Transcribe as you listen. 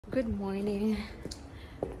Good morning.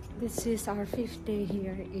 This is our 5th day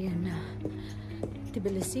here in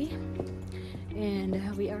Tbilisi, and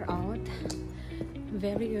we are out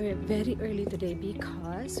very early today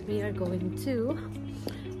because we are going to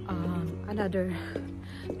another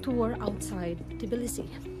tour outside Tbilisi.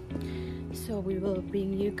 So we will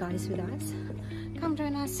bring you guys with us. Come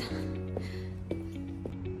join us.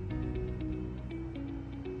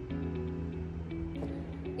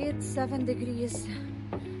 It's 7 degrees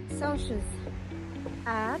Celsius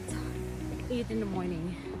at 8 in the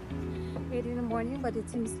morning. 8 in the morning, but it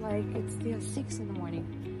seems like it's still 6 in the morning.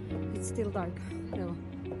 It's still dark. So,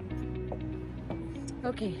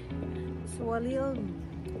 okay, so a little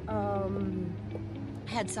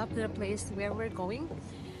heads up to the place where we're going.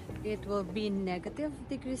 It will be negative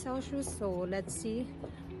degrees Celsius, so let's see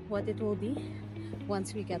what it will be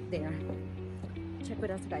once we get there. Check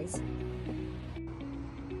with us, guys.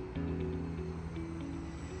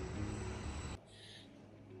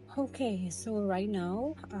 Okay, so right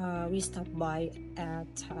now we stopped by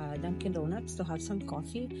at Dunkin' Donuts to have some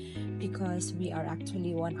coffee because we are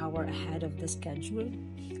actually 1 hour ahead of the schedule.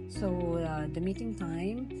 So the meeting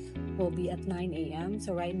time will be at 9 a.m.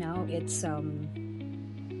 So right now it's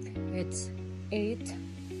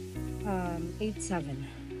 8:07.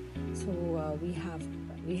 So we have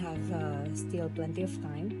still plenty of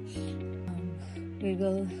time. We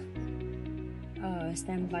will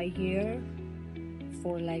stand by here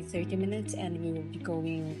for like 30 minutes and we will be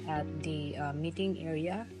going at the meeting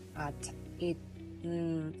area at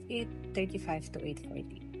 8:35 to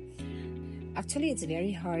 8:40. Actually, it's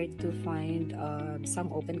very hard to find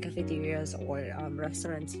some open cafeterias or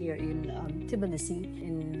restaurants here in Tbilisi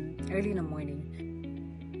in early in the morning,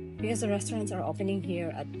 because the restaurants are opening here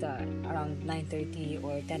at around 9:30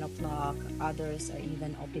 or 10 o'clock. Others are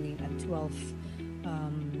even opening at 12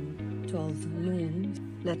 noon.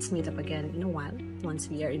 Let's meet up again in a while once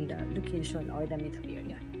we are in the location or the meetup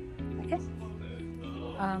area. Okay.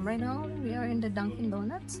 Right now we are in the Dunkin'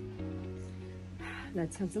 Donuts.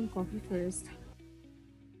 Let's have some coffee first.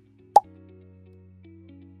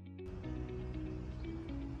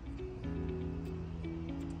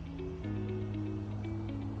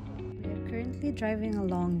 We are currently driving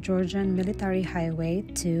along Georgian Military Highway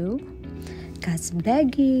to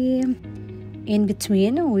Kazbegi. In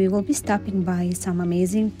between, we will be stopping by some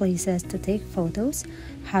amazing places to take photos,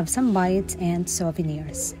 have some bites and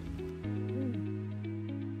souvenirs.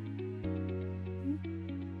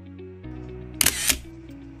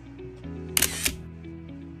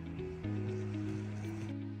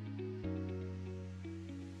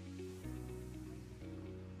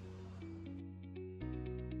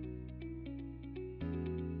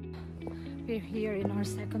 We're here in our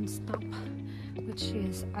second stop, which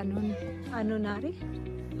is Anunari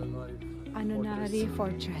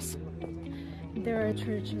Fortress. There are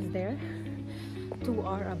churches there. 2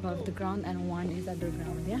 are above the ground and 1 is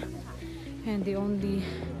underground, yeah? And the only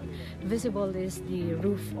visible is the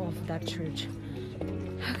roof of that church.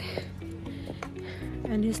 Okay.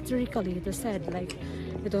 And historically, it was said like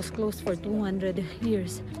it was closed for 200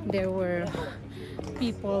 years. There were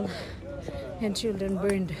people and children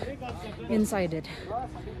burned inside it.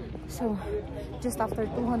 So just after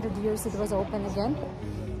 200 years it was open again,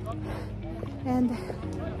 and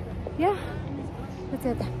yeah, that's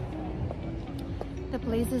it. The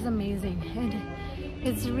place is amazing and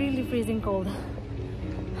it's really freezing cold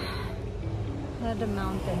at the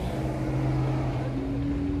mountain.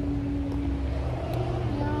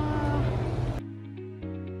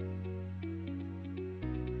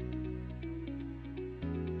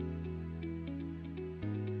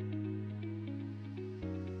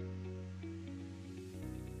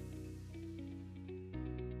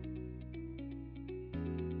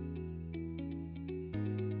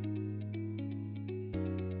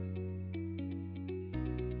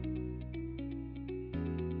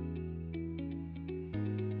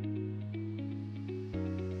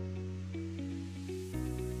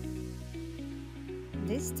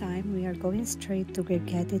 This time we are going straight to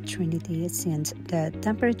Gergely Trinity since the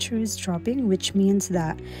temperature is dropping, which means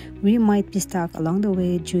that we might be stuck along the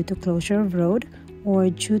way due to closure of road or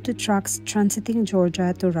due to trucks transiting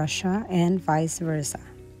Georgia to Russia and vice versa.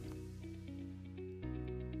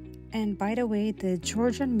 And by the way, the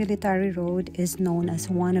Georgian Military Road is known as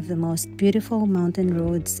one of the most beautiful mountain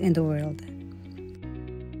roads in the world.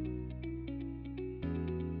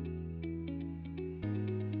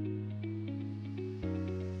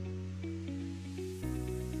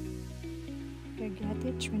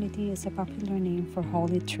 Gergely Trinity is a popular name for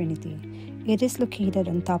Holy Trinity. It is located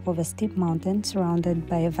on top of a steep mountain surrounded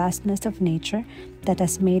by a vastness of nature that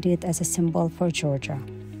has made it as a symbol for Georgia.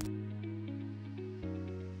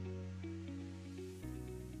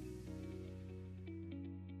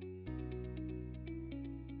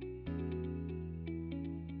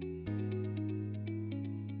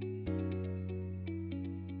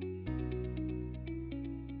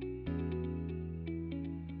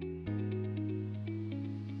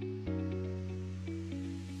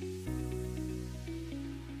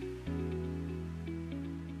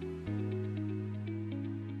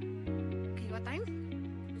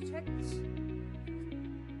 check.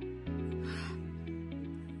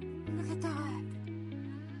 Look at that.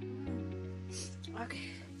 Okay.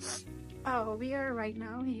 Oh, we are right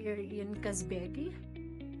now here in Kazbegi.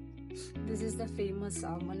 This is the famous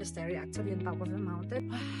monastery actually on top of the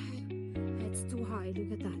mountain. It's too high.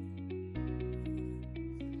 Look at that.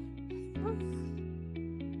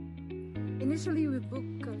 Initially we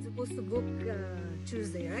supposed to book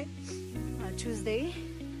Tuesday, right? Tuesday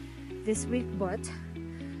this week, but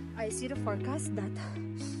I see the forecast that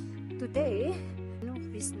today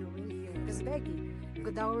it's snowing here in Kazbegi,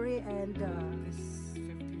 Godauri, and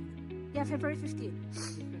yeah, February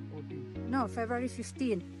 15. No, February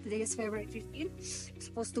 15. Today is February 15. I'm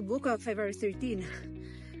supposed to book February 13.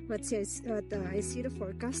 But yes, I see the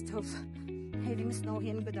forecast of having snow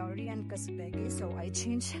here in Godauri and Kazbegi, so I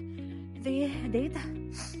changed the date.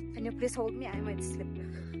 Can you please hold me? I might slip.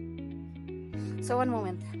 So one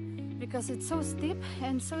moment, because it's so steep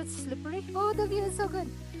and so it's slippery. Oh, the view is so good.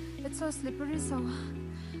 It's so slippery, so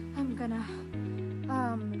I'm gonna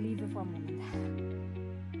leave it for a moment.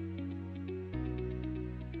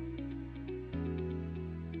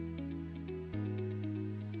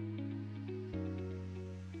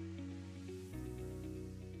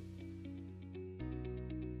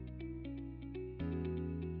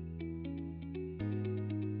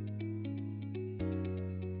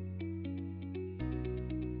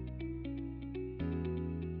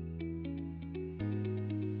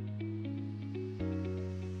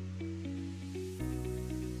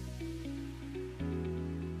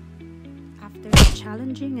 After a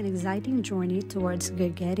challenging and exciting journey towards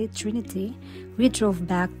Gergely Trinity, we drove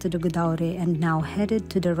back to the Godauri and now headed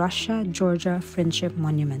to the Russia-Georgia Friendship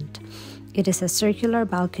Monument. It is a circular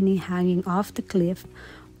balcony hanging off the cliff,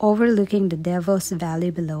 overlooking the Devil's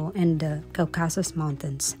Valley below and the Caucasus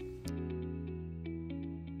Mountains.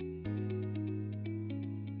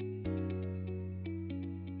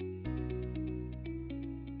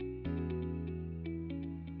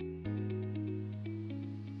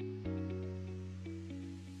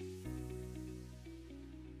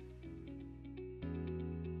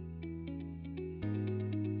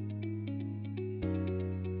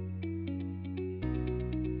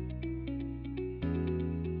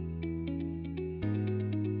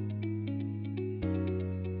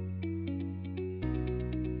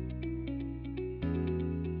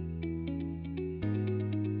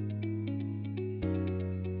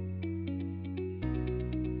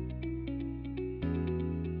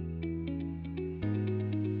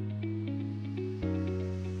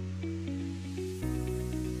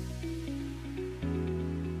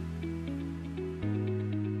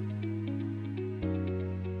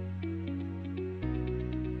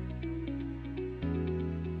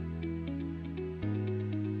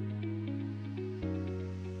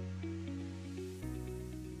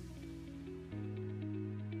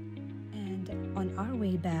 On our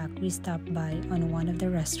way back, we stopped by on one of the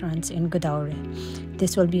restaurants in Godauri.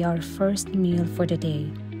 This will be our first meal for the day.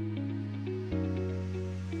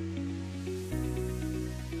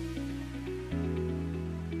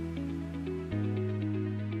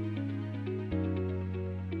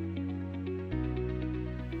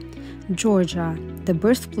 Georgia, the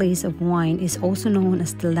birthplace of wine, is also known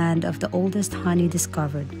as the land of the oldest honey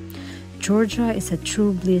discovered. Georgia is a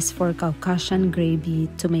true bliss for Caucasian grey bee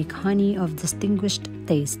to make honey of distinguished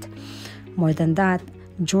taste. More than that,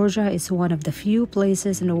 Georgia is one of the few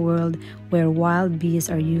places in the world where wild bees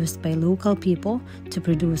are used by local people to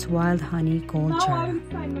produce wild honey called chara.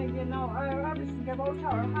 Now everything about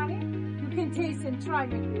our honey, you can taste and try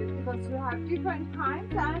my dear, because we have different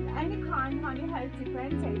kinds and any kind honey has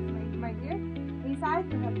different taste, my dear.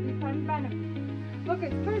 Inside we have different benefits.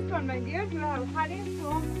 Okay, first one, my dear, we have honey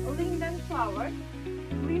from linden flowers.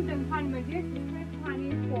 Linden honey, my dear, different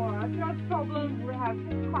honey for throat problem. We have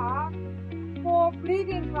cough, for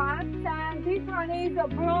bleeding plants, and this honey is a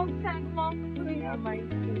bronze and lung cleaner, my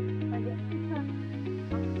dear.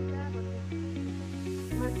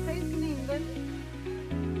 Let's taste linden.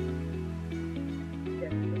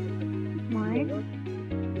 Mine.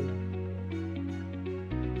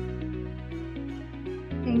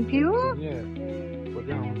 Thank you. Yeah.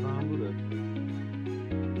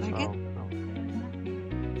 Like it?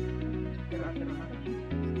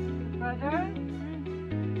 Butter.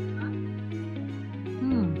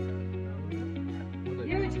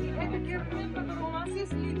 Девочки, это кирпич, у нас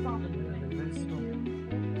есть липа.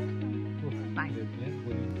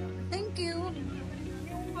 Thank you.